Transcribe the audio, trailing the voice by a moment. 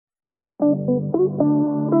Welcome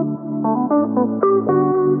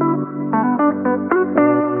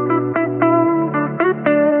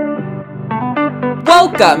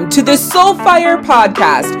to the Soulfire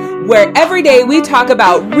Podcast, where every day we talk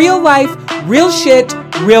about real life, real shit,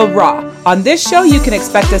 real raw. On this show, you can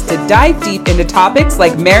expect us to dive deep into topics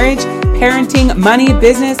like marriage, parenting, money,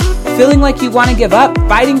 business, feeling like you want to give up,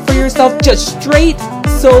 fighting for yourself, just straight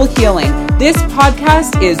soul healing. This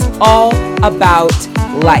podcast is all about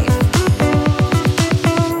life.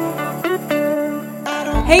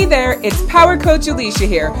 Hey there, it's Power Coach Alicia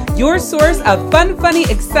here, your source of fun, funny,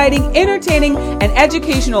 exciting, entertaining, and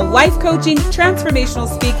educational life coaching, transformational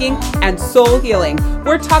speaking, and soul healing.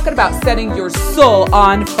 We're talking about setting your soul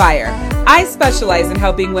on fire. I specialize in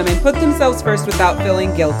helping women put themselves first without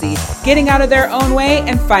feeling guilty, getting out of their own way,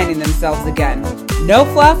 and finding themselves again. No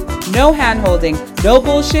fluff, no hand-holding, no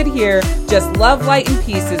bullshit here, just love, light, and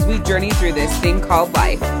peace as we journey through this thing called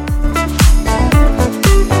life.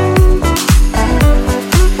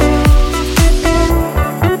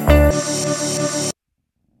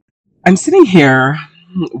 I'm sitting here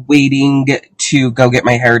waiting to go get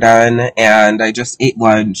my hair done, and I just ate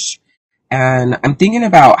lunch, and I'm thinking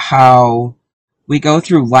about how we go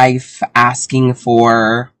through life asking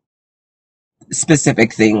for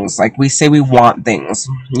specific things. Like, we say we want things.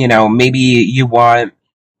 You know, maybe you want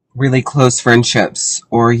really close friendships,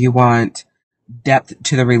 or you want depth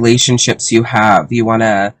to the relationships you have. You want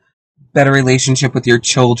a better relationship with your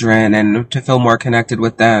children and to feel more connected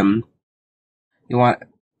with them. You want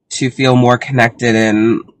to feel more connected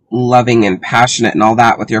and loving and passionate and all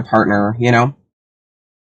that with your partner, you know?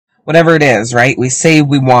 Whatever it is, right? We say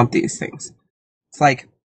we want these things. It's like,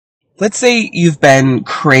 let's say you've been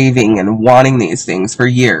craving and wanting these things for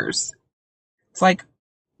years. It's like,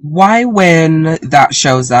 why when that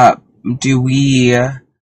shows up, do we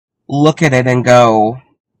look at it and go,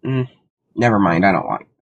 never mind, I don't want it.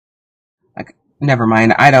 Like, never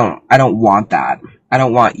mind, I don't want that. I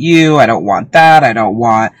don't want you. I don't want that. I don't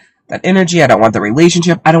want that energy. I don't want the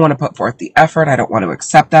relationship. I don't want to put forth the effort. I don't want to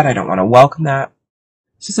accept that. I don't want to welcome that.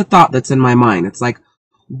 It's just a thought that's in my mind. It's like,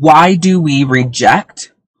 why do we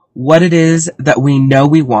reject what it is that we know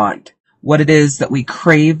we want, what it is that we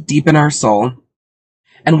crave deep in our soul,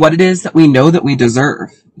 and what it is that we know that we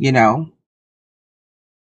deserve, you know?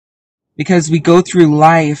 Because we go through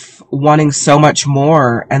life wanting so much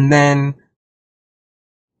more, and then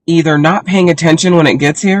either not paying attention when it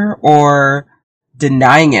gets here or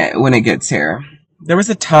denying it when it gets here. There was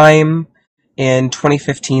a time in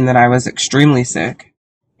 2015 that I was extremely sick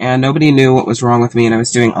and nobody knew what was wrong with me, and I was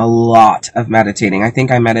doing a lot of meditating. I think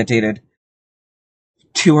I meditated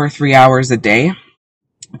 2 or 3 hours a day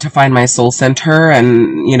to find my soul center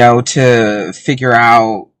and, you know, to figure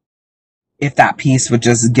out if that peace would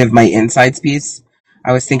just give my insides peace.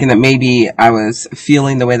 I was thinking that maybe I was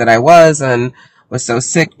feeling the way that I was and was so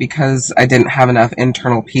sick because I didn't have enough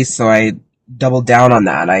internal peace, so I doubled down on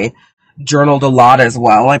that. I journaled a lot as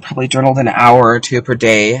well. I probably journaled an hour or two per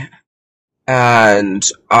day. And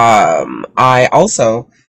I also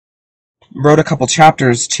wrote a couple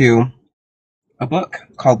chapters to a book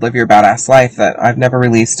called Live Your Badass Life that I've never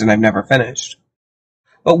released and I've never finished.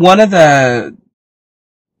 But one of the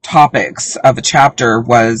topics of a chapter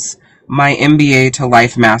was my MBA to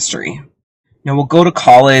life mastery. You know, we'll go to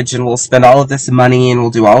college and we'll spend all of this money and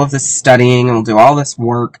we'll do all of this studying and we'll do all this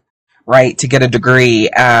work, right, to get a degree.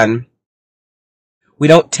 And we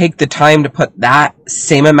don't take the time to put that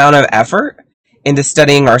same amount of effort into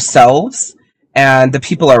studying ourselves and the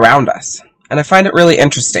people around us. And I find it really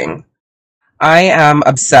interesting. I am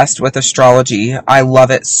obsessed with astrology. I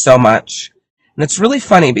love it so much. And it's really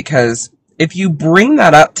funny because if you bring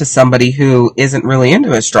that up to somebody who isn't really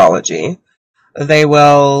into astrology,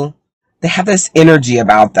 they have this energy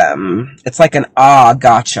about them. It's like an,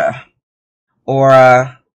 gotcha.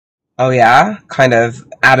 Or oh yeah, kind of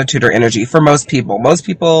attitude or energy for most people. Most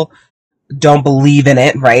people don't believe in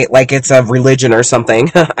it, right? Like it's a religion or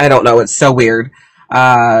something. I don't know. It's so weird.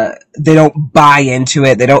 They don't buy into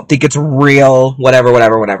it. They don't think it's real,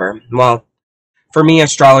 whatever. Well, for me,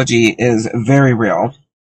 astrology is very real.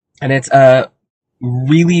 And it's a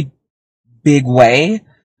really big way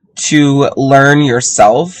to learn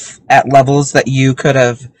yourself at levels that you could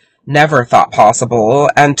have never thought possible,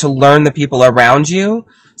 and to learn the people around you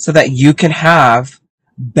so that you can have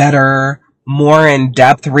better, more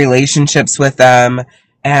in-depth relationships with them,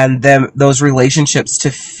 and those relationships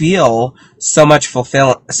to feel so much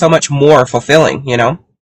more fulfilling, you know?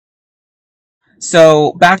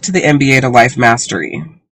 So back to the MBA to Life Mastery.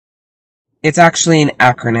 It's actually an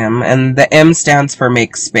acronym, and the M stands for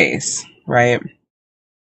make space, right?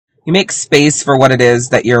 You make space for what it is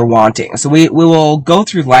that you're wanting. So we will go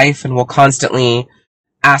through life and we'll constantly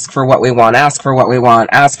ask for what we want, ask for what we want,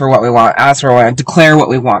 ask for what we want, ask for what we want, declare what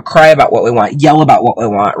we want, cry about what we want, yell about what we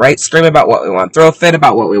want, right? Scream about what we want, throw a fit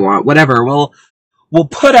about what we want, whatever. We'll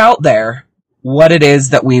put out there what it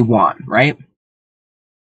is that we want, right?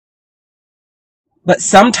 But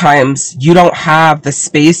sometimes you don't have the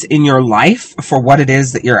space in your life for what it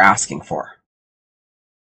is that you're asking for.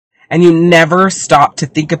 And you never stop to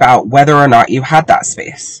think about whether or not you had that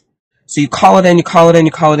space. So you call it in, you call it in,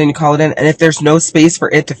 you call it in, you call it in, and if there's no space for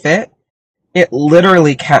it to fit, it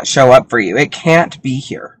literally can't show up for you. It can't be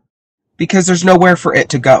here because there's nowhere for it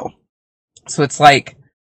to go. So it's like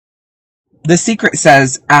The Secret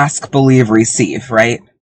says, ask, believe, receive, right?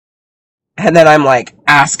 And then I'm like,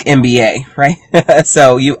 ask MBA, right?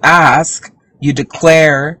 So you ask, you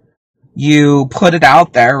declare, you put it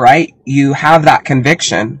out there, right? You have that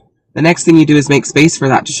conviction. The next thing you do is make space for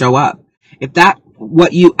that to show up. If that,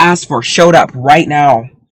 what you asked for showed up right now,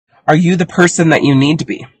 are you the person that you need to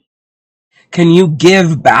be? Can you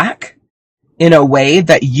give back in a way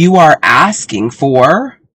that you are asking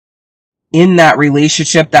for in that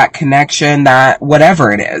relationship, that connection, that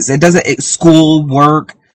whatever it is? School,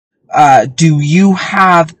 work, do you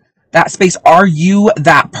have that space? Are you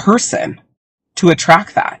that person to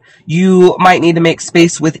attract that? You might need to make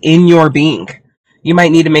space within your being. You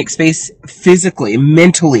might need to make space physically,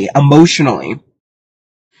 mentally, emotionally.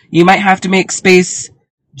 You might have to make space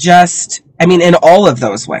in all of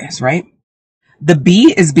those ways, right? The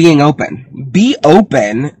B is being open. Be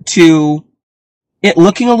open to it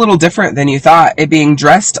looking a little different than you thought, it being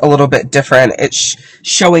dressed a little bit different, it's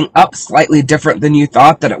showing up slightly different than you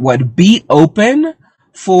thought that it would. Be open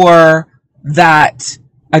for that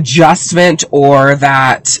adjustment or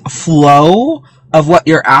that flow of what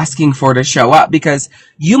you're asking for to show up, because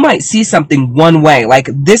you might see something one way, like,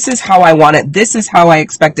 this is how I want it, this is how I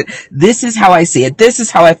expect it, this is how I see it, this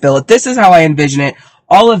is how I feel it, this is how I envision it,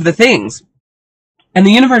 all of the things. And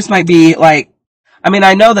the universe might be like,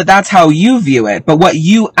 I know that that's how you view it, but what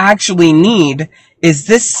you actually need is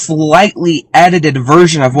this slightly edited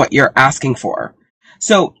version of what you're asking for.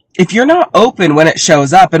 So if you're not open when it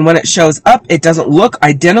shows up, and when it shows up, it doesn't look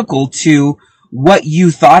identical to what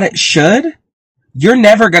you thought it should, you're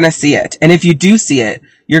never going to see it. And if you do see it,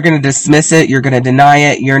 you're going to dismiss it, you're going to deny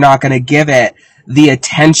it, you're not going to give it the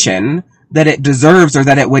attention that it deserves or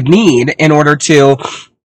that it would need in order to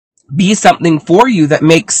be something for you that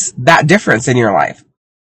makes that difference in your life.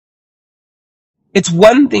 It's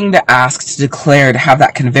one thing to ask, to declare, to have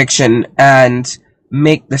that conviction and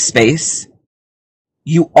make the space.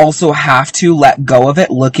 You also have to let go of it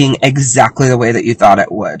looking exactly the way that you thought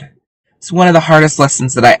it would. It's one of the hardest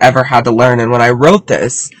lessons that I ever had to learn. And when I wrote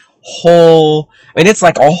this it's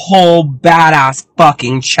like a whole badass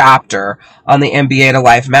fucking chapter on the MBA to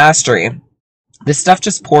Life Mastery. This stuff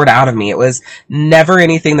just poured out of me. It was never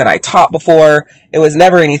anything that I taught before. It was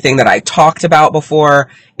never anything that I talked about before.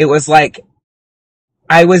 It was like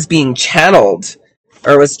I was being channeled,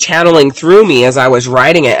 or was channeling through me as I was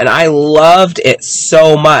writing it. And I loved it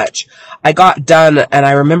so much. I got done and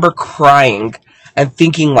I remember crying and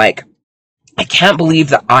thinking like, I can't believe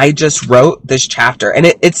that I just wrote this chapter. And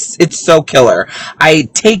it's so killer. I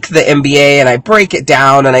take the MBA and I break it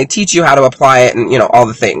down and I teach you how to apply it and, all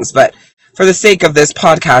the things. But for the sake of this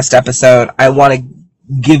podcast episode, I want to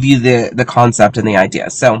give you the concept and the idea.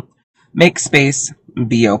 So make space,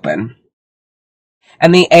 be open.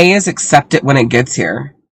 And the A is accept it when it gets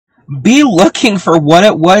here. Be looking for what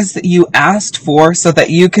it was that you asked for so that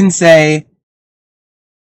you can say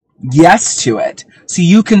yes to it. So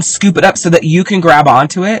you can scoop it up, so that you can grab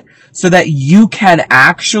onto it, so that you can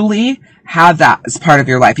actually have that as part of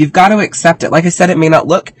your life. You've got to accept it. Like I said, it may not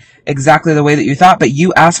look exactly the way that you thought, but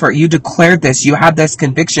you asked for it. You declared this. You had this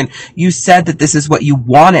conviction. You said that this is what you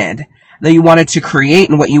wanted, that you wanted to create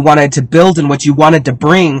and what you wanted to build and what you wanted to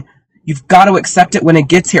bring. You've got to accept it when it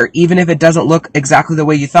gets here, even if it doesn't look exactly the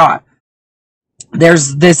way you thought.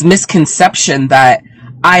 There's this misconception that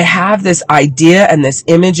I have this idea and this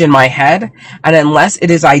image in my head, and unless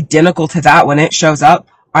it is identical to that when it shows up,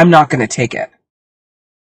 I'm not going to take it.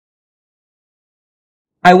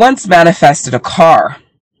 I once manifested a car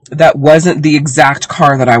that wasn't the exact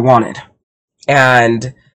car that I wanted.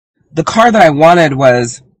 And the car that I wanted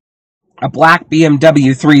was a black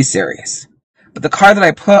BMW 3 Series. But the car that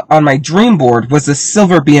I put on my dream board was a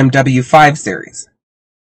silver BMW 5 Series.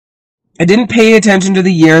 I didn't pay attention to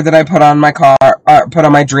the year that I put on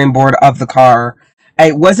my dream board of the car.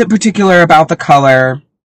 I wasn't particular about the color,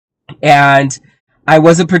 and I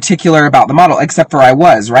wasn't particular about the model, except for I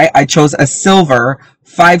was, right? I chose a silver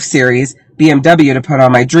 5 Series BMW to put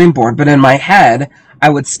on my dream board, but in my head, I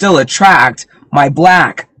would still attract my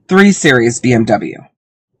black 3 Series BMW.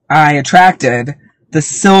 I attracted the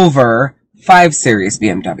silver 5 Series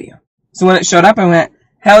BMW. So when it showed up, I went,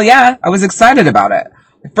 hell yeah, I was excited about it.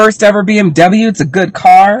 My first ever BMW, it's a good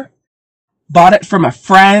car. Bought it from a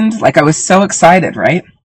friend. Like, I was so excited, right?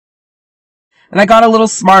 And I got a little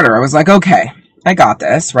smarter. I was like, okay, I got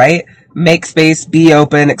this, right? Make space, be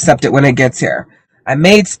open, accept it when it gets here. I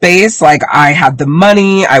made space, like I had the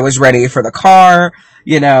money, I was ready for the car,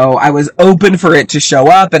 I was open for it to show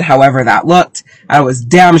up and however that looked. I was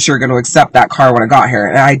damn sure going to accept that car when I got here,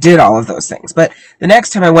 and I did all of those things. But the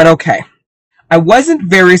next time I went, okay, I wasn't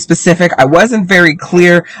very specific, I wasn't very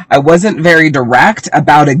clear, I wasn't very direct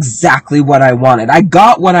about exactly what I wanted. I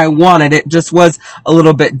got what I wanted, it just was a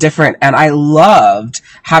little bit different, and I loved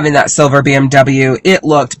having that silver BMW. It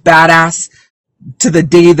looked badass to the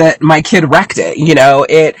day that my kid wrecked it.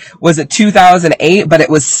 It was a 2008, but it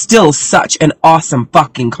was still such an awesome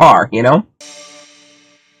fucking car,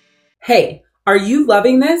 Hey, are you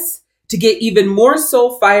loving this? To get even more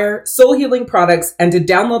Soulfire, soul healing products, and to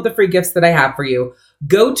download the free gifts that I have for you,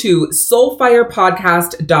 go to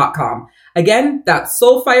soulfirepodcast.com. Again, that's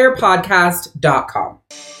soulfirepodcast.com.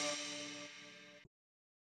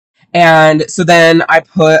 And so then I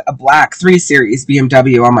put a black 3 Series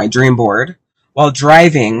BMW on my dream board while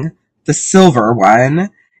driving the silver one.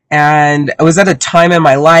 And I was at a time in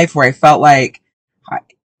my life where I felt like,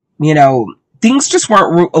 things just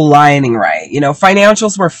weren't aligning right.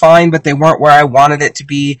 Financials were fine, but they weren't where I wanted it to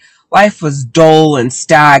be. Life was dull and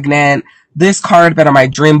stagnant. This car had been on my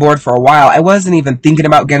dream board for a while. I wasn't even thinking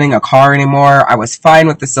about getting a car anymore. I was fine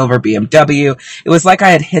with the silver BMW. It was like I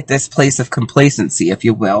had hit this place of complacency, if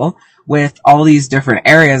you will, with all these different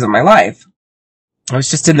areas of my life. I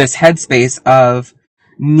was just in this headspace of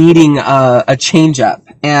needing a change up.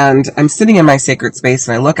 And I'm sitting in my sacred space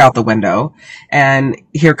and I look out the window and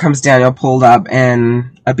here comes Daniel pulled up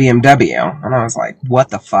in a BMW. And I was like, what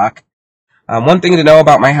the fuck? One thing to know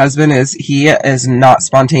about my husband is he is not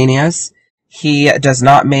spontaneous. He does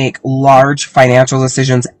not make large financial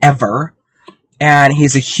decisions ever. And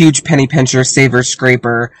he's a huge penny pincher, saver,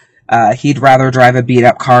 scraper. He'd rather drive a beat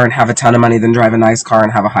up car and have a ton of money than drive a nice car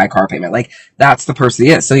and have a high car payment. Like, that's the person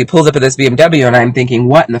he is. So he pulled up at this BMW and I'm thinking,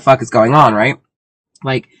 what in the fuck is going on, right?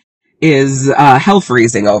 Like, is hell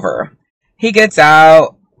freezing over? He gets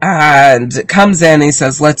out and comes in and he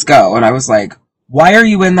says, let's go. And I was like, why are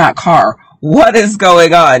you in that car? What is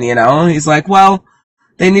going on? He's like, well,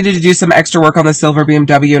 they needed to do some extra work on the silver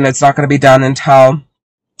BMW and it's not going to be done until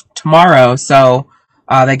tomorrow. So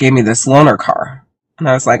they gave me this loaner car. And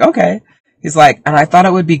I was like, okay. He's like, and I thought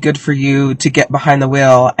it would be good for you to get behind the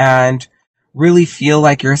wheel and really feel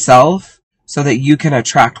like yourself so that you can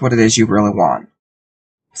attract what it is you really want.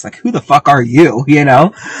 It's like, who the fuck are you?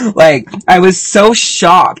 Like, I was so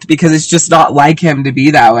shocked because it's just not like him to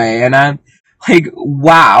be that way. And I'm like,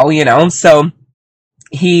 wow, So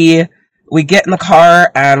we get in the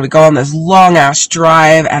car and we go on this long ass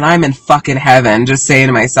drive and I'm in fucking heaven just saying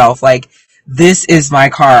to myself, like, this is my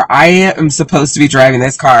car. I am supposed to be driving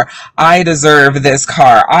this car. I deserve this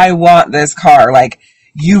car. I want this car. Like,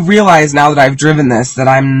 you realize now that I've driven this that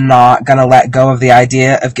I'm not going to let go of the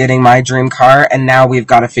idea of getting my dream car, and now we've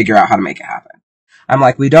got to figure out how to make it happen. I'm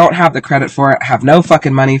like, we don't have the credit for it, have no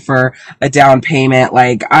fucking money for a down payment.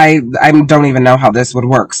 Like, I don't even know how this would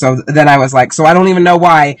work. So then I was like, so I don't even know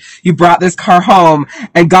why you brought this car home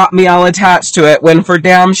and got me all attached to it when for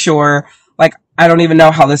damn sure, like, I don't even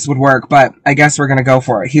know how this would work, but I guess we're going to go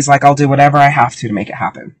for it. He's like, I'll do whatever I have to make it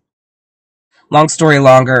happen. Long story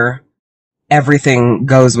longer, everything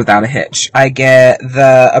goes without a hitch. I get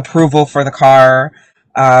the approval for the car,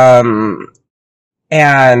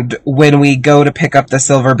 and when we go to pick up the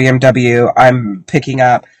silver BMW, I'm picking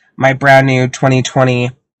up my brand new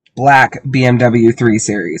 2020 black BMW 3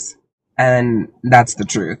 Series. And that's the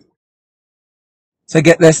truth. So I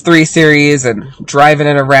get this 3 Series and driving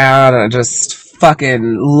it around and just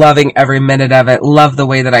fucking loving every minute of it. Love the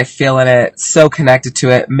way that I feel in it. So connected to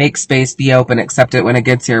it. Make space, be open, accept it when it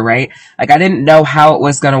gets here, right? Like, I didn't know how it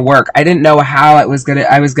was going to work. I didn't know how I was going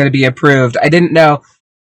to be approved. I didn't know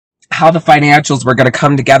how the financials were going to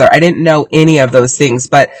come together. I didn't know any of those things,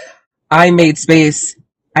 but I made space.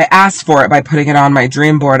 I asked for it by putting it on my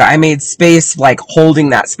dream board. I made space, like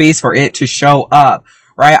holding that space for it to show up,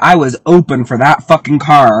 right? I was open for that fucking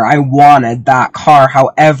car. I wanted that car,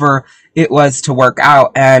 however it was to work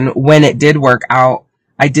out. And when it did work out,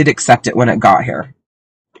 I did accept it when it got here.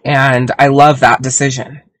 And I love that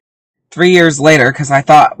decision. 3 years later, because I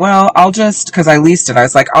thought, well, because I leased it,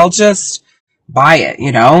 I'll just buy it,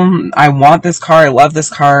 I want this car, I love this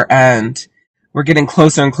car, and we're getting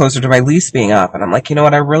closer and closer to my lease being up. And I'm like, you know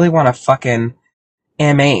what? I really want a fucking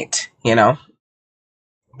M8, you know?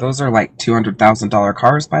 Those are like $200,000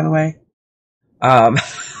 cars, by the way.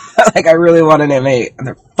 Like, I really want an M8.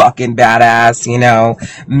 They're fucking badass, you know?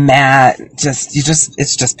 Matte,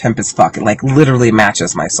 it's just pimp as fuck. It, like, literally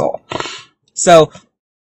matches my soul. So,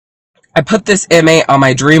 I put this M8 on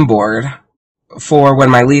my dream board for when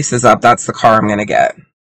my lease is up. That's the car I'm gonna get.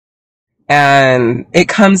 And it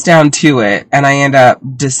comes down to it, and I end up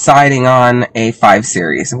deciding on a 5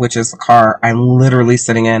 Series, which is the car I'm literally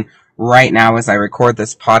sitting in right now as I record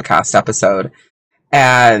this podcast episode.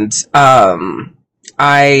 And,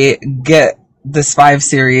 I get this 5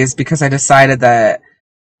 Series because I decided that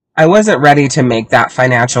I wasn't ready to make that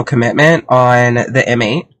financial commitment on the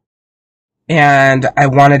M8. And I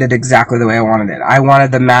wanted it exactly the way I wanted it. I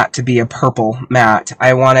wanted the matte to be a purple matte.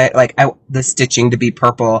 I wanted, the stitching to be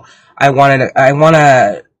purple. I want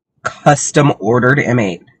a custom ordered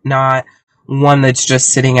M8, not one that's just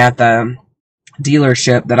sitting at the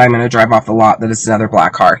dealership that I'm going to drive off the lot that is another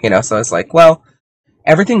black car, you know? So it's like, well,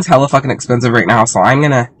 everything's hella fucking expensive right now, so I'm going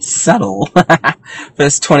to settle for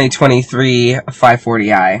this 2023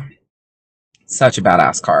 540i. Such a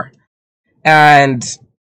badass car. And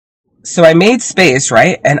so I made space,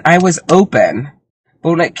 right? And I was open. But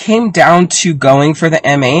when it came down to going for the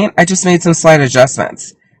M8, I just made some slight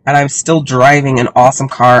adjustments. And I'm still driving an awesome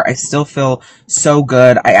car. I still feel so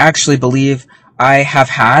good. I actually believe I have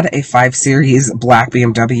had a 5 Series black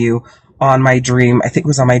BMW on my dream. I think it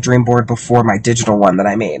was on my dream board before my digital one that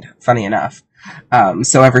I made. Funny enough.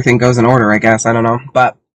 So everything goes in order, I guess. I don't know.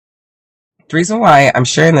 But the reason why I'm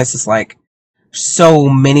sharing this is like so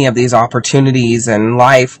many of these opportunities in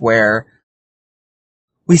life where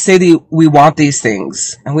we say we want these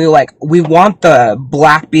things and we want the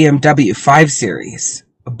black BMW 5 Series.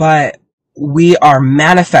 But we are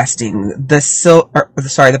manifesting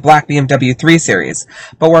the black BMW 3 Series,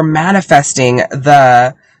 but we're manifesting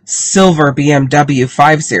the silver BMW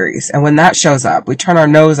 5 Series. And when that shows up, we turn our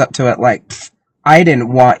nose up to it like, I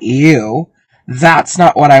didn't want you. That's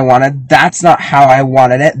not what I wanted. That's not how I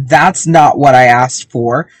wanted it. That's not what I asked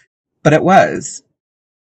for. But it was.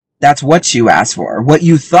 That's what you asked for. What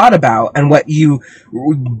you thought about and what you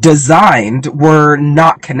designed were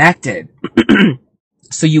not connected.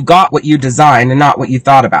 So you got what you designed and not what you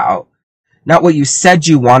thought about. Not what you said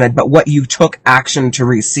you wanted, but what you took action to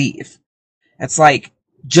receive. It's like,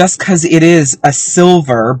 just because it is a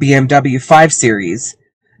silver BMW 5 Series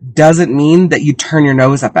doesn't mean that you turn your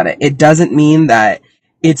nose up at it. It doesn't mean that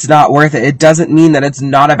it's not worth it. It doesn't mean that it's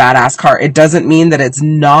not a badass car. It doesn't mean that it's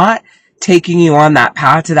not taking you on that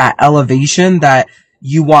path to that elevation that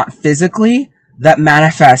you want physically that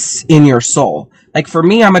manifests in your soul. Like for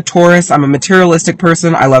me, I'm a Taurus. I'm a materialistic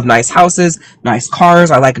person. I love nice houses, nice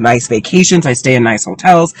cars. I like nice vacations. I stay in nice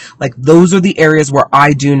hotels. Like those are the areas where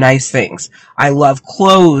I do nice things. I love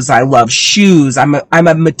clothes. I love shoes. I'm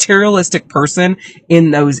a materialistic person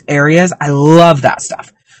in those areas. I love that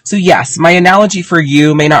stuff. So yes, my analogy for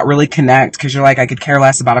you may not really connect because you're like, I could care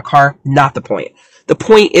less about a car. Not the point. The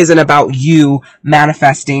point isn't about you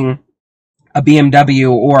manifesting a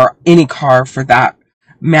BMW or any car for that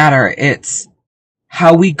matter. It's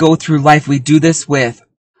how we go through life. We do this with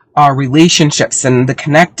our relationships and the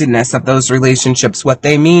connectedness of those relationships, what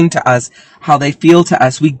they mean to us, how they feel to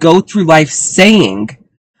us. We go through life saying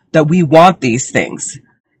that we want these things.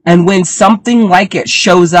 And when something like it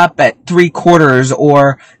shows up at 3/4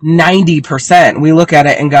 or 90%, we look at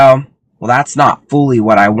it and go, well, that's not fully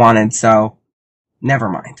what I wanted, so never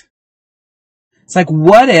mind. It's like,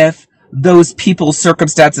 what if those people,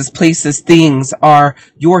 circumstances, places, things are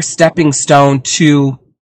your stepping stone to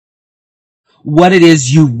what it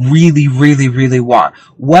is you really, really, really want?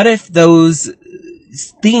 What if those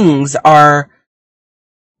things are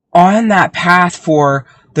on that path for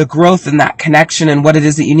the growth and that connection and what it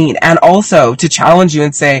is that you need? And also to challenge you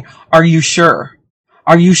and say, are you sure?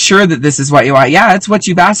 Are you sure that this is what you want? Yeah, it's what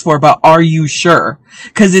you've asked for, but are you sure?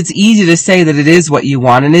 Because it's easy to say that it is what you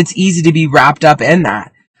want and it's easy to be wrapped up in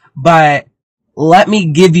that. But let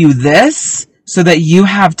me give you this so that you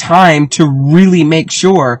have time to really make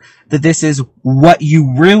sure that this is what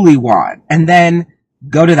you really want. And then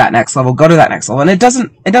go to that next level, And it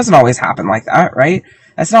doesn't always happen like that, right?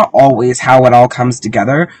 That's not always how it all comes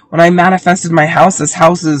together. When I manifested my house, this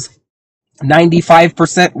house is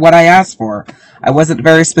 95% what I asked for. I wasn't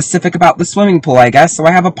very specific about the swimming pool, I guess, so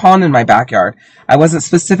I have a pond in my backyard. I wasn't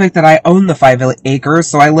specific that I own the 5 acres,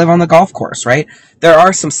 so I live on the golf course, right? There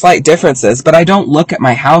are some slight differences, but I don't look at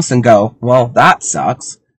my house and go, well, that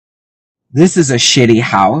sucks. This is a shitty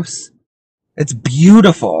house. It's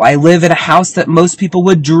beautiful. I live in a house that most people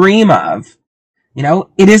would dream of. You know,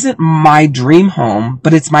 it isn't my dream home,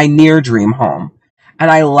 but it's my near dream home. And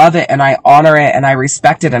I love it and I honor it and I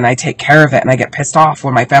respect it and I take care of it and I get pissed off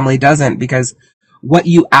when my family doesn't, because what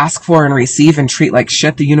you ask for and receive and treat like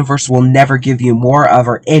shit, the universe will never give you more of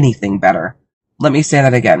or anything better. Let me say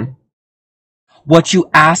that again. What you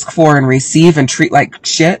ask for and receive and treat like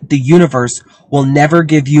shit, the universe will never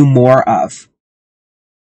give you more of.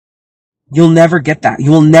 You'll never get that. You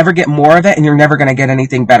will never get more of it, and you're never going to get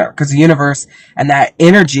anything better, because the universe and that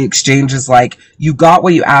energy exchange is like, you got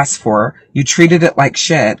what you asked for, you treated it like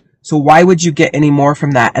shit, so why would you get any more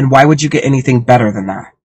from that, and why would you get anything better than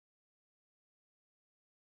that?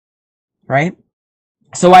 Right?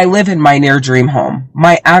 So I live in my near dream home.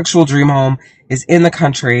 My actual dream home is in the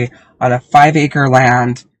country on a 5-acre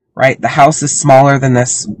land, right? The house is smaller than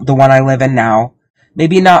the one I live in now.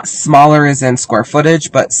 Maybe not smaller as in square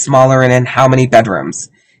footage, but smaller in how many bedrooms.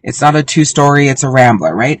 It's not a 2-story, it's a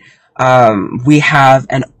rambler, right? We have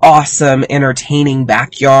an awesome, entertaining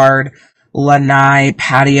backyard, lanai,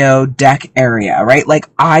 patio, deck area, right? Like,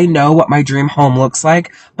 I know what my dream home looks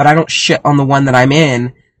like, but I don't shit on the one that I'm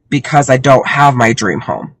in because I don't have my dream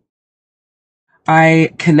home.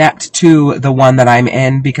 I connect to the one that I'm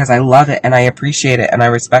in because I love it and I appreciate it and I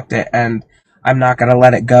respect it, and I'm not going to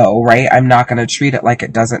let it go, right? I'm not going to treat it like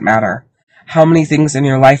it doesn't matter. How many things in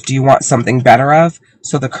your life do you want something better of?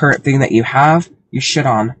 So the current thing that you have, you shit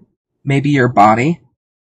on. Maybe your body.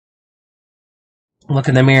 Look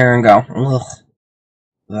in the mirror and go,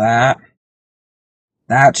 ugh,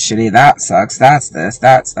 that's shitty, that sucks, that's this,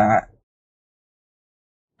 that's that.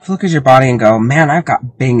 Look at your body and go, man, I've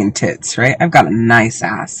got banging tits, right? I've got a nice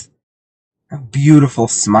ass. A beautiful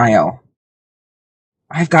smile.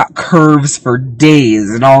 I've got curves for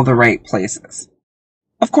days in all the right places.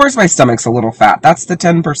 Of course my stomach's a little fat. That's the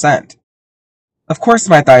 10%. Of course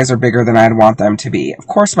my thighs are bigger than I'd want them to be. Of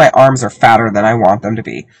course my arms are fatter than I want them to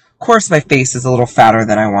be. Of course my face is a little fatter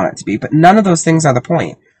than I want it to be. But none of those things are the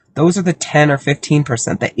point. Those are the 10 or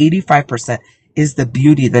 15%. The 85% is the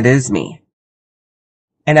beauty that is me.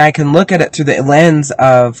 And I can look at it through the lens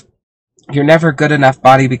of, you're never good enough,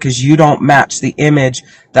 body, because you don't match the image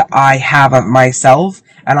that I have of myself,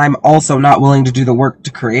 and I'm also not willing to do the work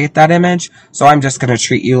to create that image, so I'm just going to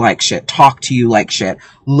treat you like shit, talk to you like shit,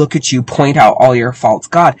 look at you, point out all your faults.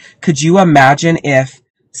 God, could you imagine if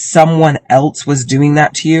someone else was doing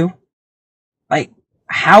that to you? Like,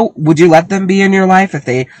 how would you let them be in your life if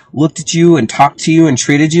they looked at you and talked to you and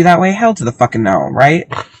treated you that way? Hell to the fucking no, right?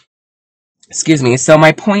 Excuse me. So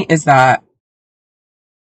my point is that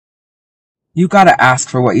you gotta ask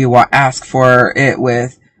for what you want. Ask for it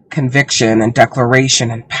with conviction and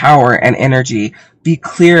declaration and power and energy. Be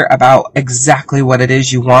clear about exactly what it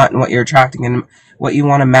is you want and what you're attracting and what you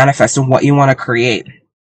want to manifest and what you want to create.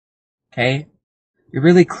 Okay? You're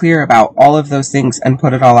really clear about all of those things and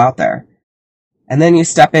put it all out there. And then you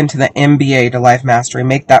step into the MBA to life mastery.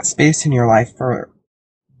 Make that space in your life for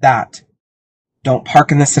that. Don't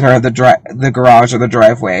park in the center of the garage or the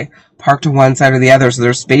driveway. Park to one side or the other so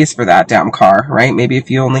there's space for that damn car, right? Maybe if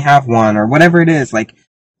you only have one or whatever it is, like,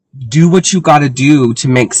 do what you gotta do to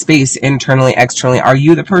make space internally, externally. Are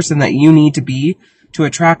you the person that you need to be to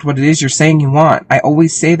attract what it is you're saying you want? I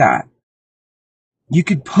always say that. You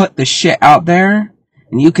could put the shit out there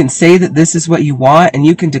and you can say that this is what you want and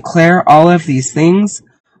you can declare all of these things,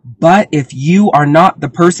 but if you are not the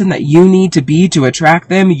person that you need to be to attract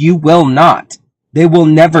them, you will not. They will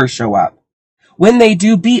never show up. When they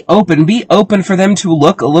do, be open for them to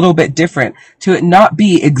look a little bit different, to it not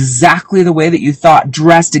be exactly the way that you thought,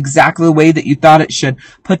 dressed exactly the way that you thought it should,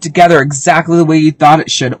 put together exactly the way you thought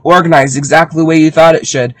it should, organized exactly the way you thought it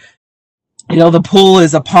should. You know, the pool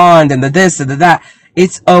is a pond and the this and the that.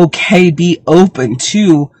 It's okay. Be open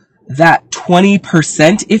to that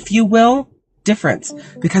 20%, if you will, difference,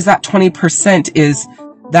 because that 20% is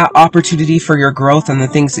that opportunity for your growth and the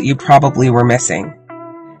things that you probably were missing.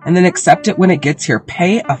 And then accept it when it gets here.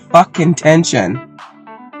 Pay a fucking attention.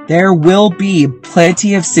 There will be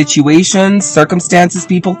plenty of situations, circumstances,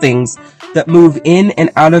 people, things that move in and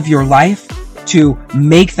out of your life to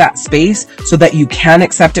make that space so that you can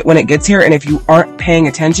accept it when it gets here. And if you aren't paying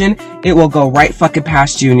attention, it will go right fucking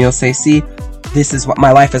past you and you'll say, see, this is what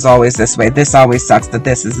my life is always this way. This always sucks. That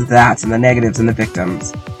this is that, and the negatives and the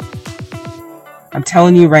victims. I'm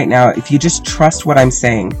telling you right now, if you just trust what I'm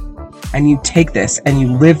saying, and you take this, and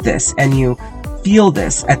you live this, and you feel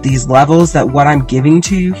this at these levels that what I'm giving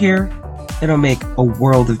to you here, it'll make a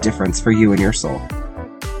world of difference for you and your soul.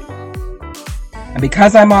 And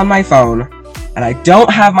because I'm on my phone, and I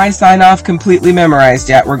don't have my sign-off completely memorized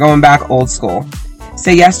yet, we're going back old school.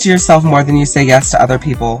 Say yes to yourself more than you say yes to other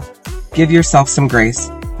people. Give yourself some grace.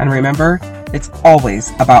 And remember, It's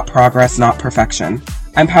always about progress, not perfection.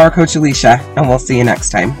 I'm Power Coach Alicia, and we'll see you next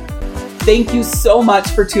time. Thank you so much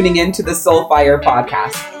for tuning in to the Soulfire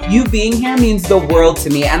podcast. You being here means the world to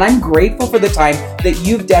me, and I'm grateful for the time that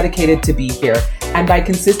you've dedicated to be here. And by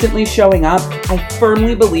consistently showing up, I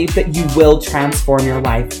firmly believe that you will transform your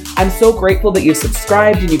life. I'm so grateful that you've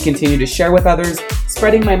subscribed and you continue to share with others,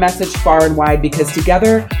 spreading my message far and wide, because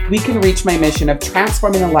together we can reach my mission of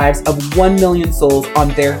transforming the lives of 1 million souls on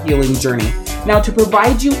their healing journey. Now, to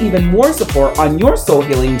provide you even more support on your soul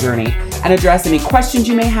healing journey and address any questions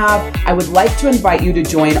you may have, I would like to invite you to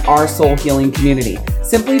join our soul healing community.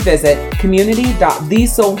 Simply visit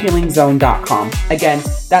community.thesoulhealingzone.com. Again,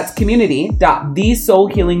 that's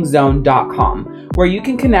community.thesoulhealingzone.com, where you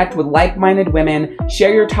can connect with like-minded women,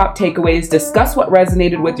 share your top takeaways, discuss what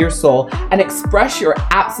resonated with your soul, and express your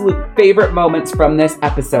absolute favorite moments from this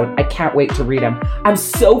episode. I can't wait to read them. I'm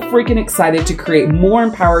so freaking excited to create more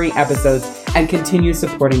empowering episodes and continue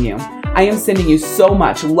supporting you. I am sending you so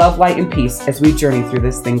much love, light, and peace as we journey through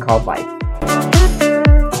this thing called life.